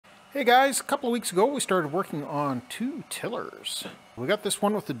Hey guys, a couple of weeks ago we started working on two tillers. We got this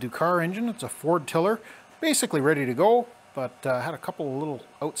one with the Dakar engine. It's a Ford tiller, basically ready to go, but had a couple of little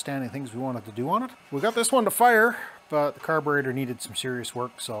outstanding things we wanted to do on it. We got this one to fire, but the carburetor needed some serious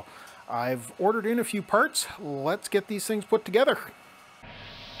work, so I've ordered in a few parts. Let's get these things put together.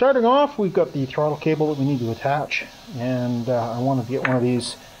 Starting off, we've got the throttle cable that we need to attach, and I wanted to get one of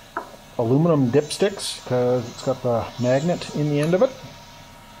these aluminum dipsticks because it's got the magnet in the end of it.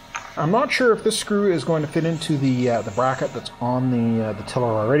 I'm not sure if this screw is going to fit into the bracket that's on the tiller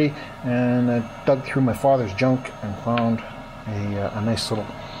already, and I dug through my father's junk and found a nice little,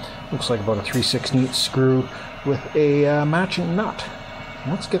 looks like about a 3/16 screw with a matching nut.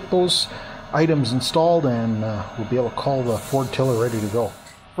 Let's get those items installed and we'll be able to call the Ford tiller ready to go.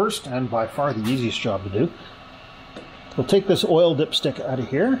 First, and by far the easiest job to do, we'll take this oil dipstick out of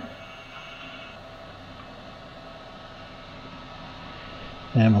here.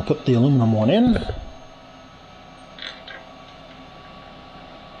 And we'll put the aluminum one in.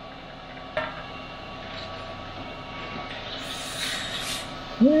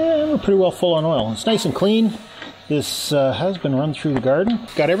 Yeah, we're pretty well full on oil. It's nice and clean. This has been run through the garden.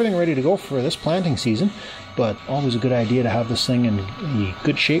 Got everything ready to go for this planting season, but always a good idea to have this thing in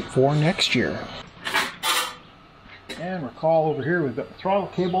good shape for next year. And recall over here we've got the throttle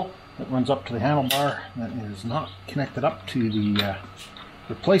cable that runs up to the handlebar that is not connected up to the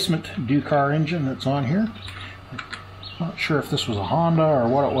replacement Dakar engine that's on here. Not sure if this was a Honda or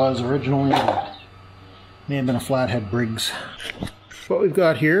what it was originally, but may have been a flathead Briggs. What we've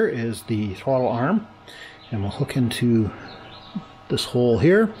got here is the throttle arm, and we'll hook into this hole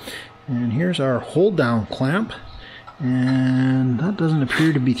here, and here's our hold down clamp, and that doesn't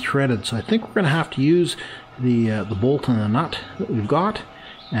appear to be threaded, so I think we're going to have to use the bolt and the nut that we've got,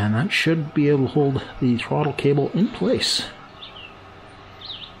 and that should be able to hold the throttle cable in place.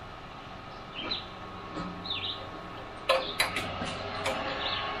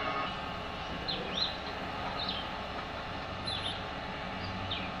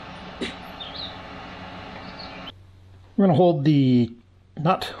 We're going to hold the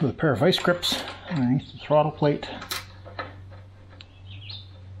nut with a pair of vice grips underneath the throttle plate.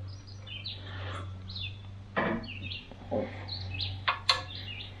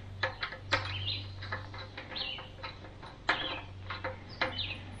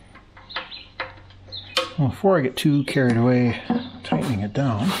 Well, before I get too carried away tightening it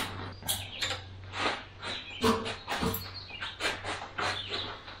down,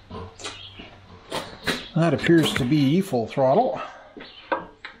 that appears to be full throttle.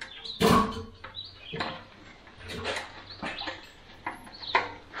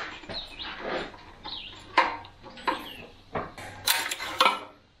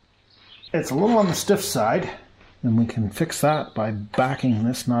 It's a little on the stiff side, and we can fix that by backing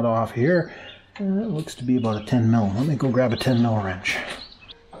this nut off here. And it looks to be about a 10 mil. Let me go grab a 10 mil wrench.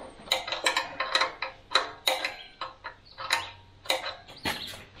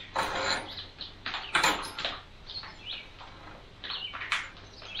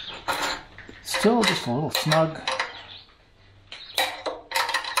 Still just a little snug.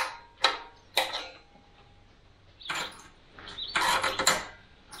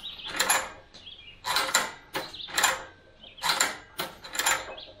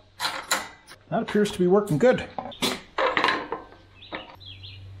 That appears to be working good.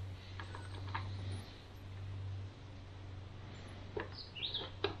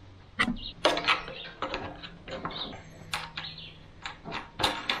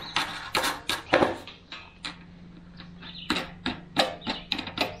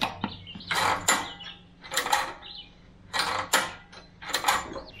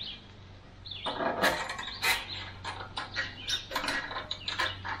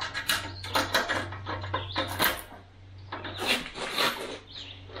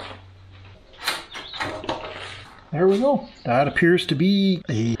 There we go. That appears to be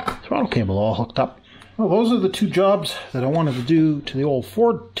a throttle cable all hooked up. Well, those are the two jobs that I wanted to do to the old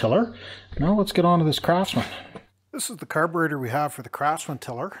Ford tiller. Now let's get on to this Craftsman. This is the carburetor we have for the Craftsman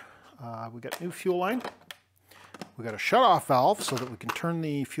tiller. We got new fuel line. We got a shut-off valve so that we can turn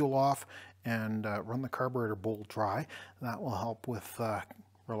the fuel off and run the carburetor bowl dry. That will help with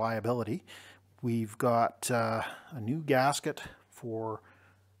reliability. We've got a new gasket for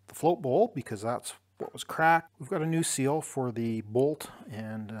the float bowl because that's what was cracked. We've got a new seal for the bolt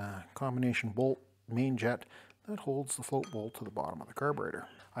and combination bolt main jet that holds the float bowl to the bottom of the carburetor.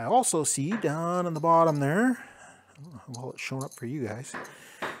 I also see down in the bottom there, I don't know how well it's shown up for you guys,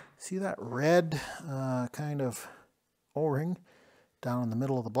 see that red kind of O-ring down in the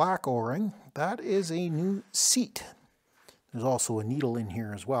middle of the black O-ring? That is a new seat. There's also a needle in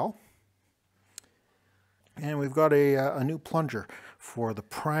here as well. And we've got a new plunger for the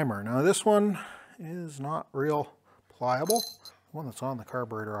primer. Now this one is not real pliable. The one that's on the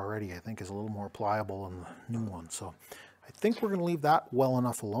carburetor already, I think, is a little more pliable than the new one. So I think we're going to leave that well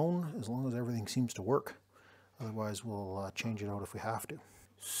enough alone as long as everything seems to work. Otherwise, we'll change it out if we have to.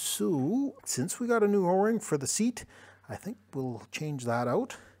 So since we got a new O-ring for the seat, I think we'll change that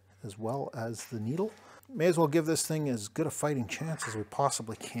out as well as the needle. May as well give this thing as good a fighting chance as we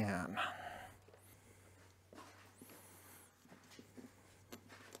possibly can.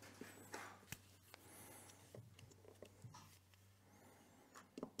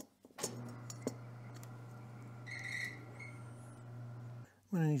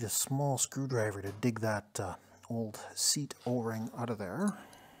 I'm going to need a small screwdriver to dig that old seat O-ring out of there.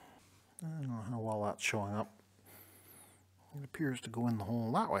 I don't know how well that's showing up. It appears to go in the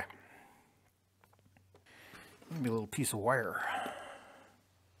hole that way. Maybe a little piece of wire.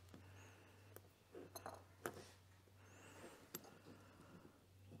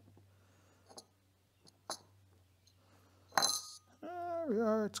 There we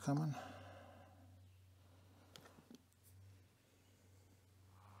are, it's coming.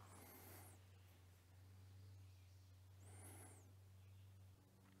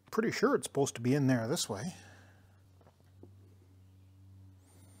 Pretty sure it's supposed to be in there this way.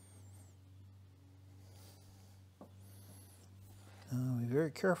 We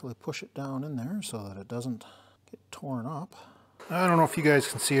very carefully push it down in there so that it doesn't get torn up. I don't know if you guys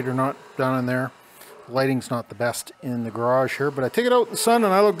can see it or not down in there. The lighting's not the best in the garage here, but I take it out in the sun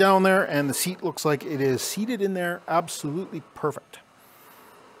and I look down there and the seat looks like it is seated in there absolutely perfect.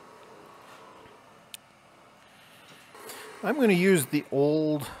 I'm going to use the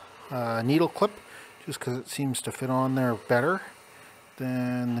old needle clip just because it seems to fit on there better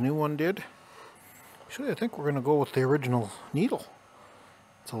than the new one did. Actually, I think we're going to go with the original needle.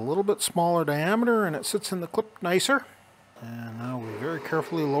 It's a little bit smaller diameter and it sits in the clip nicer. And now we very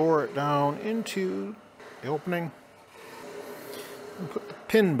carefully lower it down into the opening and put the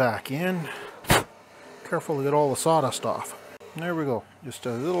pin back in. Careful to get all the sawdust off. There we go. Just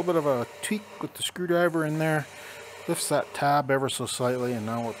a little bit of a tweak with the screwdriver in there. Lifts that tab ever so slightly and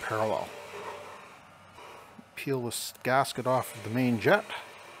now we're parallel. Peel this gasket off of the main jet.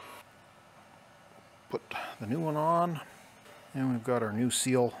 Put the new one on. And we've got our new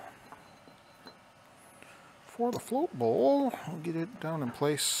seal for the float bowl. We'll get it down in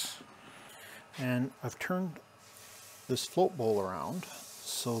place. And I've turned this float bowl around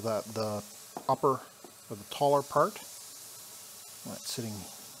so that the upper or the taller part, when it's sitting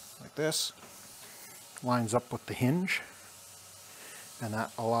like this, lines up with the hinge, and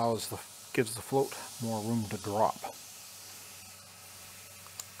that gives the float more room to drop.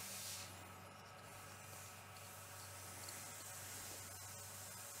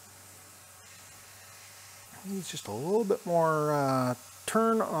 Needs just a little bit more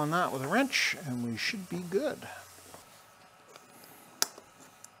turn on that with a wrench and we should be good.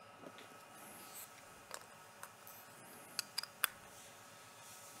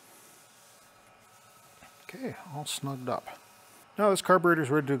 Okay, all snugged up. Now this carburetor is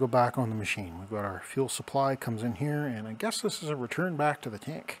ready to go back on the machine. We've got our fuel supply comes in here, and I guess this is a return back to the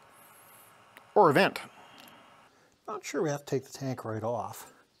tank. Or a vent. Not sure we have to take the tank right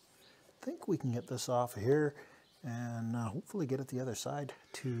off. I think we can get this off of here and hopefully get it the other side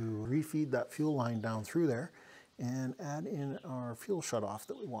to refeed that fuel line down through there and add in our fuel shutoff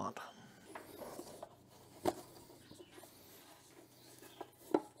that we want.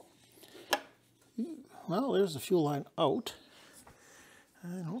 Well, there's the fuel line out. I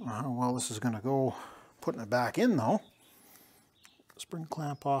don't know how well this is going to go putting it back in though. Spring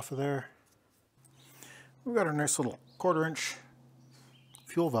clamp off of there. We've got our nice little 1/4 inch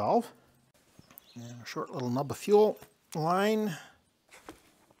fuel valve and a short little nub of fuel line.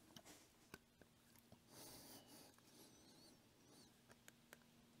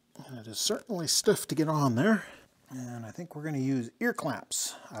 And it is certainly stiff to get on there. And I think we're going to use ear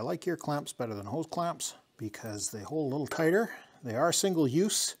clamps. I like ear clamps better than hose clamps because they hold a little tighter. They are single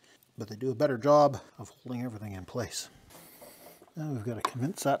use, but they do a better job of holding everything in place. Now we've got to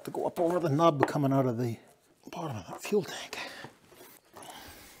convince that to go up over the nub coming out of the bottom of that fuel tank.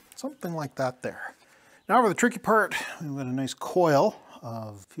 Something like that there. Now for the tricky part, we've got a nice coil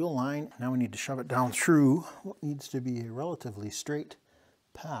of fuel line. Now we need to shove it down through what needs to be a relatively straight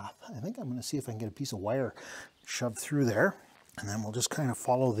path. I think I'm going to see if I can get a piece of wire shoved through there, and then we'll just kind of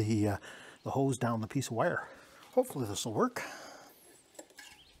follow the hose down the piece of wire. Hopefully this will work.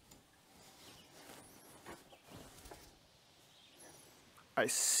 I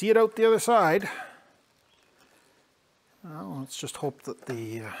see it out the other side. Well, let's just hope that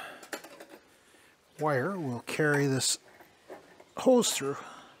the wire will carry this hose through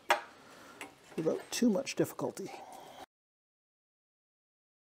without too much difficulty.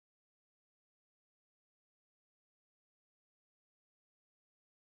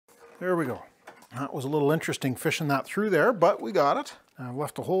 There we go. That was a little interesting fishing that through there, but we got it. I've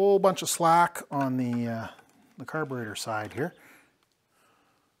left a whole bunch of slack on the carburetor side here.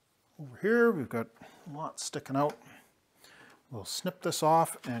 Over here we've got lots sticking out. We'll snip this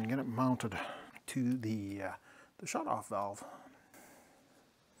off and get it mounted to the shut-off valve.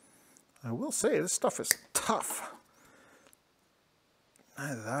 I will say this stuff is tough.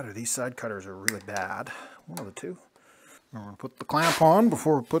 Either that or these side cutters are really bad. One of the two. We're going to put the clamp on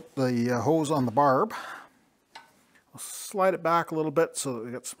before we put the hose on the barb. We'll slide it back a little bit so that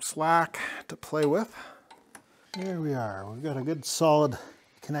we got some slack to play with. Here we are. We've got a good solid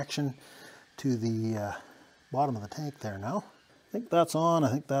connection to the bottom of the tank there now. I think that's on, I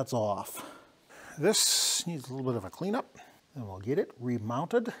think that's off. This needs a little bit of a cleanup, and we'll get it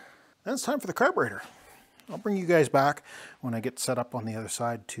remounted. Then it's time for the carburetor. I'll bring you guys back when I get set up on the other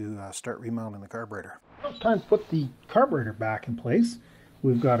side to start remounting the carburetor. It's time to put the carburetor back in place.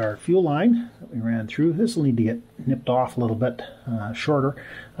 We've got our fuel line that we ran through. This will need to get nipped off a little bit shorter.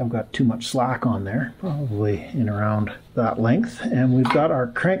 I've got too much slack on there, probably in around that length. And we've got our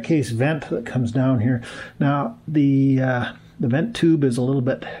crankcase vent that comes down here. Now the vent tube is a little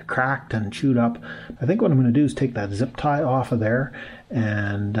bit cracked and chewed up. I think what I'm going to do is take that zip tie off of there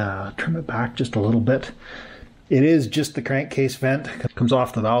and trim it back just a little bit. It is just the crankcase vent. It comes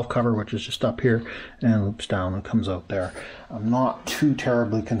off the valve cover, which is just up here, and loops down and comes out there. I'm not too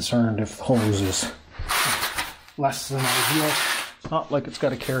terribly concerned if the hose is less than ideal. It's not like it's got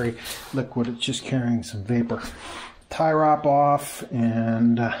to carry liquid, it's just carrying some vapor. Tie wrap off,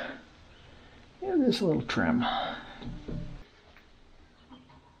 and this little trim.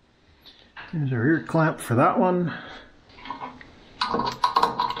 There's our ear clamp for that one.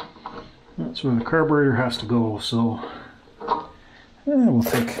 That's where the carburetor has to go, so we'll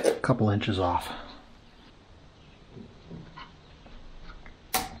take a couple inches off.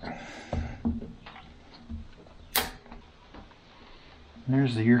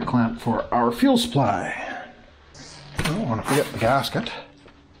 There's the ear clamp for our fuel supply. I don't want to forget the gasket.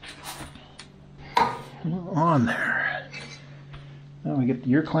 On there. Now we get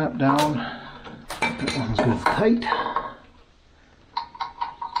the ear clamp down. That one's good and tight.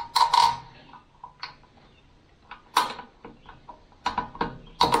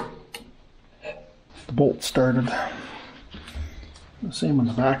 The bolt started. The same on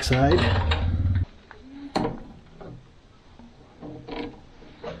the back side.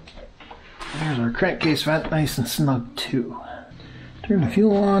 There's our crankcase vent, nice and snug too. Turn the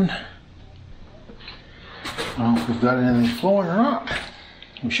fuel on. I don't know if we've got anything flowing or not.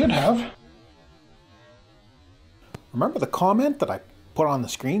 We should have. Remember the comment that I put on the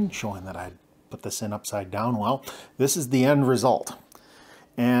screen showing that I'd put this in upside down? Well, this is the end result.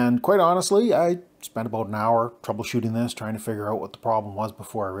 And quite honestly, I spent about an hour troubleshooting this, trying to figure out what the problem was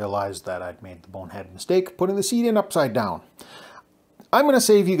before I realized that I'd made the bonehead mistake putting the seat in upside down. I'm going to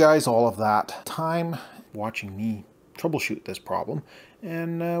save you guys all of that time watching me troubleshoot this problem,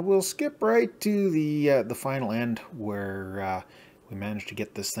 and we'll skip right to the final end where we managed to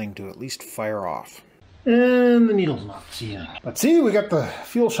get this thing to at least fire off. And the needle's not sealing. But see, we got the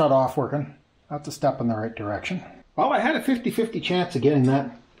fuel shut off working. That's a step in the right direction. Well, I had a 50-50 chance of getting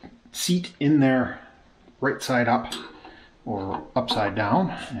that seat in there right side up or upside down,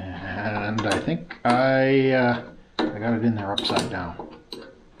 and I think I got it in there upside down.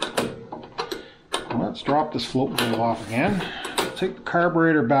 Let's drop this float wheel off again. Take the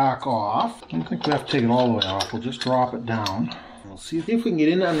carburetor back off. I don't think we have to take it all the way off. We'll just drop it down. We'll see if we can get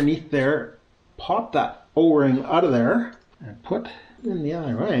in underneath there, pop that O-ring out of there, and put it in the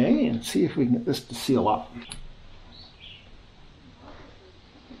other way, and see if we can get this to seal up.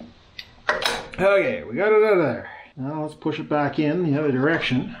 Okay, we got it out of there. Now let's push it back in the other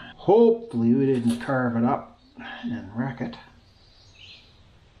direction. Hopefully we didn't carve it up and wreck it.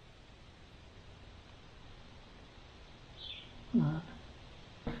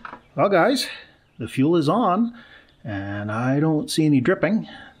 Well guys, the fuel is on and I don't see any dripping.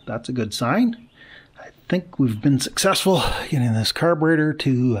 That's a good sign. I think we've been successful getting this carburetor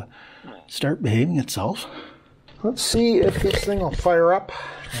to start behaving itself. Let's see if this thing will fire up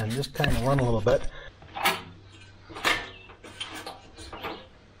and just kind of run a little bit.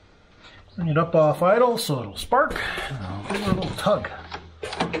 Bring it up off idle so it'll spark. And I'll give it a little tug.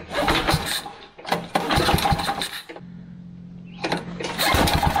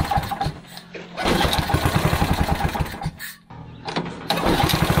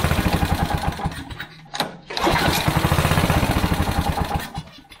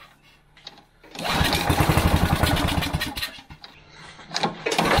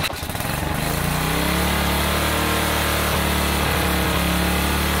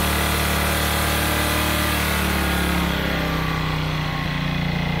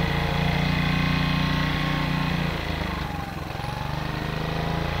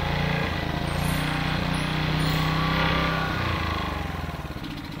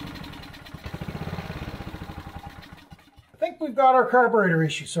 we've got our carburetor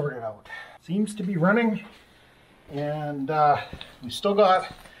issue sorted out. Seems to be running, and we still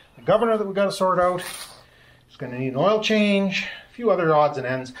got the governor that we got to sort out. It's going to need an oil change, a few other odds and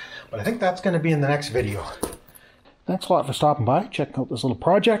ends, but I think that's going to be in the next video. Thanks a lot for stopping by, checking out this little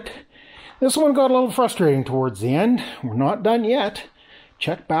project. This one got a little frustrating towards the end. We're not done yet.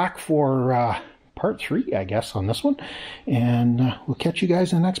 Check back for part 3, I guess, on this one, and we'll catch you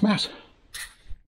guys in the next mess.